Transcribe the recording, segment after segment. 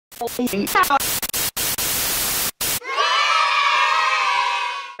It's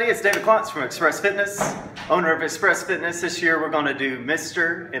David Klontz from Xpress Fitness, owner of Xpress Fitness. This year we're going to do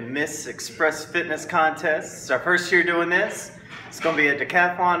Mr. and Miss Xpress Fitness contests. It's our first year doing this. It's going to be a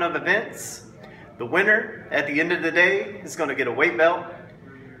decathlon of events. The winner at the end of the day is going to get a weight belt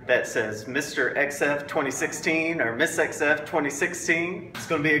that says Mr. XF 2016 or Miss XF 2016. It's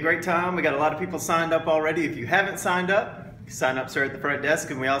going to be a great time. We got a lot of people signed up already. If you haven't signed up, sign-ups are at the front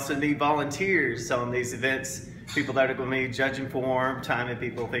desk, and we also need volunteers on these events. People that are going to be judging for them, timing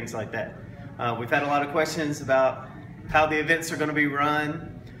people, things like that. We've had a lot of questions about how the events are going to be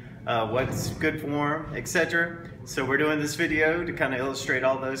run, what's good for them, etc. So we're doing this video to kind of illustrate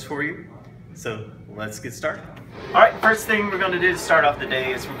all those for you. So let's get started. All right, first thing we're going to do to start off the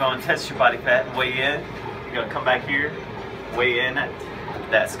day is we're going to test your body fat and weigh in. You're going to come back here, weigh in at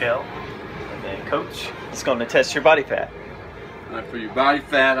that scale, and then coach is going to test your body fat. For your body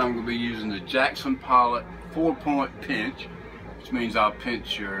fat, I'm going to be using the Jackson Pollock 4-point pinch, which means I'll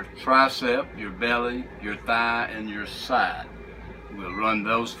pinch your tricep, your belly, your thigh, and your side. We'll run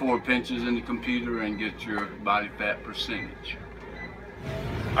those 4 pinches in the computer and get your body fat percentage.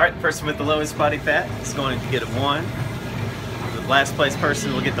 All right, the person with the lowest body fat is going to get a 1. The last place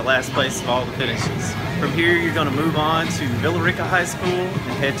person will get the last place of all the finishes. From here, you're going to move on to Villarica High School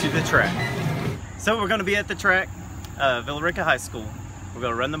and head to the track. So we're going to be at the track, Villarica High School. We're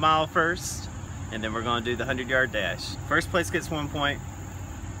going to run the mile first, and then we're going to do the 100-yard dash. First place gets 1 point.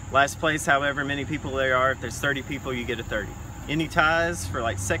 Last place, however many people there are, if there's 30 people, you get a 30. Any ties for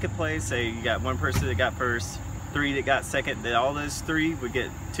like second place, say you got 1 person that got first, 3 that got second, then all those 3 would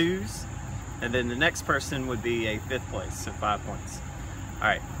get 2s, and then the next person would be a 5th place, so 5 points. All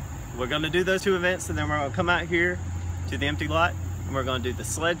right, we're going to do those 2 events, and then we're going to come out here to the empty lot, and we're going to do the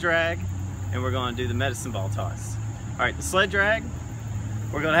sled drag, and we're going to do the medicine ball toss. All right, the sled drag,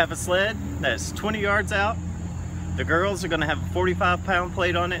 we're going to have a sled that's 20 yards out. The girls are going to have a 45-pound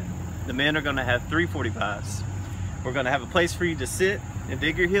plate on it. The men are going to have 3 45s. We're going to have a place for you to sit and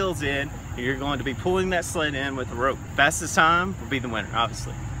dig your heels in, and you're going to be pulling that sled in with a rope. Fastest time will be the winner,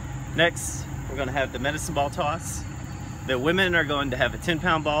 obviously. Next, we're going to have the medicine ball toss. The women are going to have a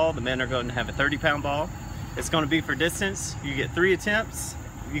 10-pound ball. The men are going to have a 30-pound ball. It's going to be for distance. You get 3 attempts.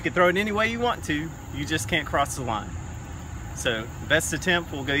 You can throw it any way you want to. You just can't cross the line. So the best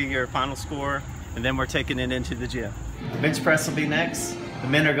attempt will go your final score, and then we're taking it into the gym. Bench press will be next. The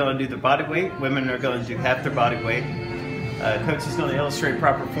men are going to do the body weight. Women are going to do half their body weight. Coach is going to illustrate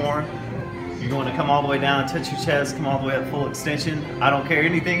proper form. You're going to come all the way down, touch your chest, come all the way up full extension. I don't care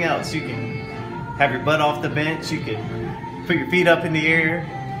anything else. You can have your butt off the bench. You can put your feet up in the air.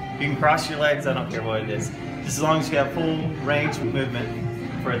 You can cross your legs. I don't care what it is. Just as long as you have full range of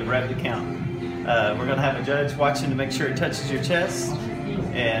movement for the rep to count. We're going to have a judge watching to make sure it touches your chest,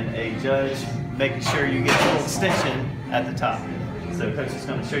 and a judge making sure you get full extension at the top. So coach is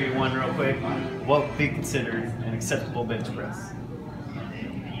going to show you one real quick. What would be considered an acceptable bench press?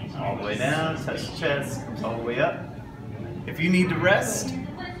 All the way down, touch the chest, comes all the way up. If you need to rest,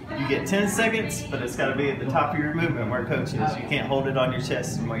 you get 10 seconds, but it's got to be at the top of your movement where coach is. You can't hold it on your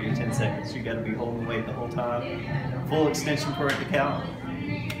chest and wait your 10 seconds. You got to be holding weight the whole time. Full extension for it to count.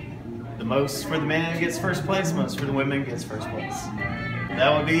 The most for the man gets first place, most for the women gets first place.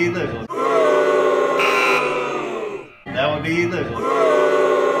 That would be illegal. That would be illegal.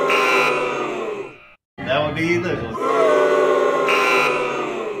 That would be illegal.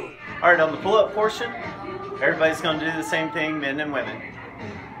 Alright, on the pull-up portion, everybody's going to do the same thing, men and women.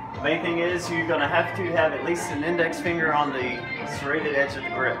 The main thing is you're going to have at least an index finger on the serrated edge of the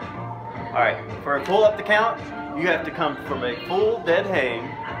grip. Alright, for a pull-up to count, you have to come from a full dead hang,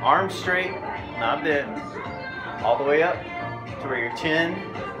 arms straight, not bent, all the way up to where your chin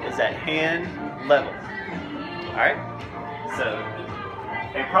is at hand level. Alright, so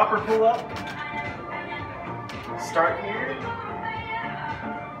a proper pull-up, start here,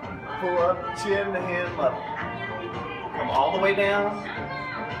 pull up, chin to hand level. Come all the way down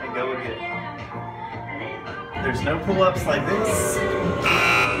and go again. There's no pull-ups like this.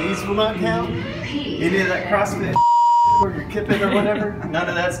 These will not count. Any of that CrossFit where you're kipping or whatever, none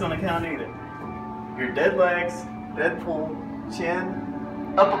of that's going to count either. Your dead legs, dead pull,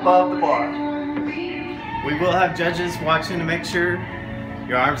 chin up above the bar. We will have judges watching to make sure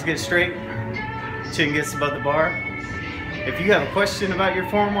your arms get straight, chin gets above the bar. If you have a question about your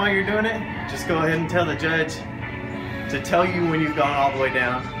form while you're doing it, just go ahead and tell the judge to tell you when you've gone all the way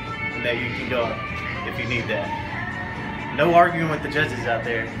down and that you can go up if you need that. No arguing with the judges out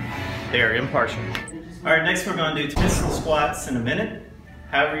there. They are impartial. All right, next we're going to do pistol squats in a minute.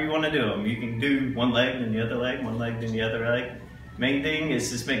 However you want to do them. You can do one leg then the other leg, one leg then the other leg. Main thing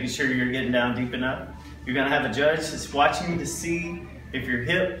is just making sure you're getting down deep enough. You're gonna have a judge that's watching to see if your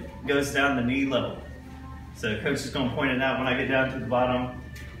hip goes down to knee level. So the coach is gonna point it out when I get down to the bottom.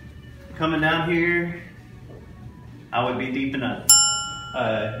 Coming down here, I would be deep enough.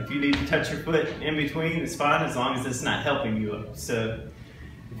 If you need to touch your foot in between, it's fine as long as it's not helping you up. So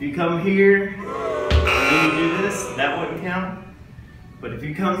if you come here and you do this, that wouldn't count. But if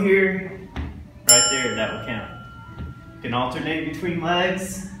you come here, right there, that would count. You can alternate between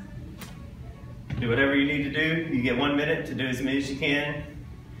legs. Do whatever you need to do. You get 1 minute to do as many as you can.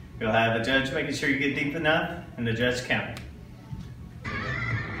 You'll have a judge making sure you get deep enough and the judge counting.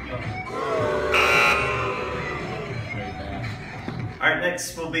 All right,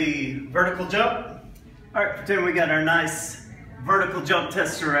 next will be vertical jump. All right, pretend we got our nice vertical jump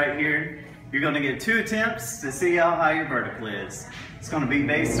tester right here. You're gonna get 2 attempts to see how high your vertical is. It's gonna be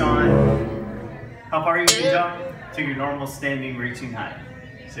based on how far you can jump to your normal standing reaching height.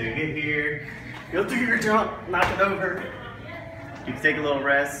 So you get here, go through your jump, knock it over. You can take a little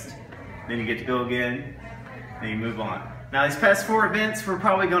rest, then you get to go again, then you move on. Now these past 4 events, we're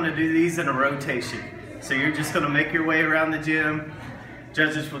probably gonna do these in a rotation. So you're just gonna make your way around the gym,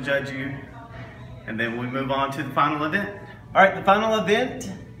 judges will judge you, and then we move on to the final event. All right, the final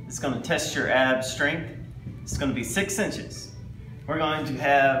event is gonna test your ab strength. It's gonna be 6 inches. We're going to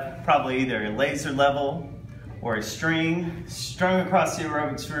have probably either a laser level or a string strung across the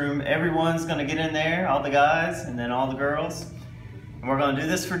aerobics room. Everyone's gonna get in there, all the guys and then all the girls. And we're gonna do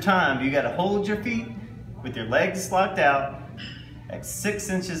this for time. You gotta hold your feet with your legs locked out at 6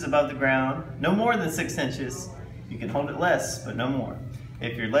 inches above the ground, no more than 6 inches. You can hold it less, but no more.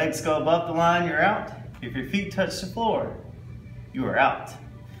 If your legs go above the line, you're out. If your feet touch the floor, you are out.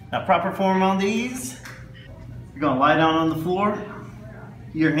 Now proper form on these, you're gonna lie down on the floor.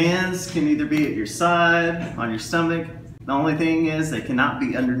 Your hands can either be at your side, on your stomach. The only thing is they cannot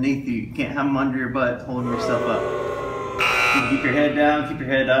be underneath you. You can't have them under your butt, holding yourself up. You can keep your head down, keep your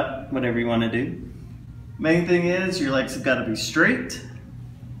head up, whatever you wanna do. Main thing is your legs have gotta be straight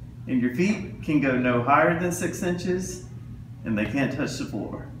and your feet can go no higher than 6 inches and they can't touch the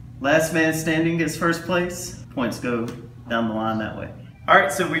floor. Last man standing gets first place. Points go down the line that way. All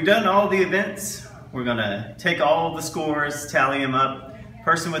right, so we've done all the events. We're gonna take all the scores, tally them up.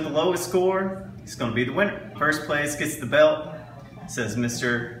 Person with the lowest score is gonna be the winner. First place gets the belt. It says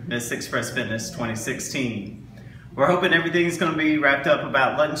Mr. Miss Xpress Fitness 2016. We're hoping everything's gonna be wrapped up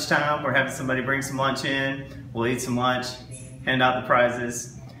about lunchtime. We're having somebody bring some lunch in. We'll eat some lunch, hand out the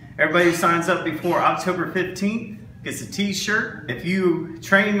prizes. Everybody who signs up before October 15th gets a t-shirt. If you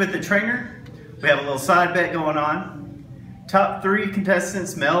train with the trainer, we have a little side bet going on. Top 3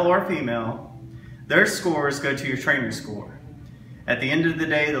 contestants, male or female, their scores go to your trainer score. At the end of the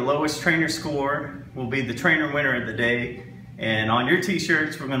day, the lowest trainer score will be the trainer winner of the day. And on your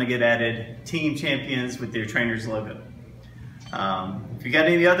t-shirts, we're gonna get added team champions with your trainer's logo. If you got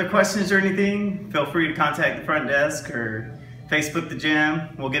any other questions or anything, feel free to contact the front desk or Facebook the gym.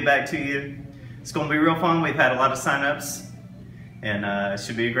 We'll get back to you. It's gonna be real fun. We've had a lot of signups and it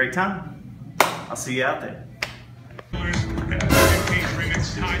should be a great time. I'll see you out there.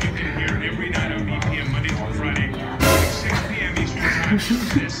 Every night on BPM, Monday through Friday, 6 p.m. Eastern Time.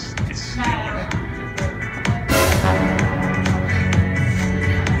 This is stellar.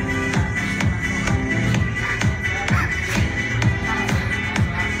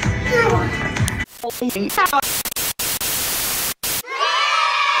 Yeah.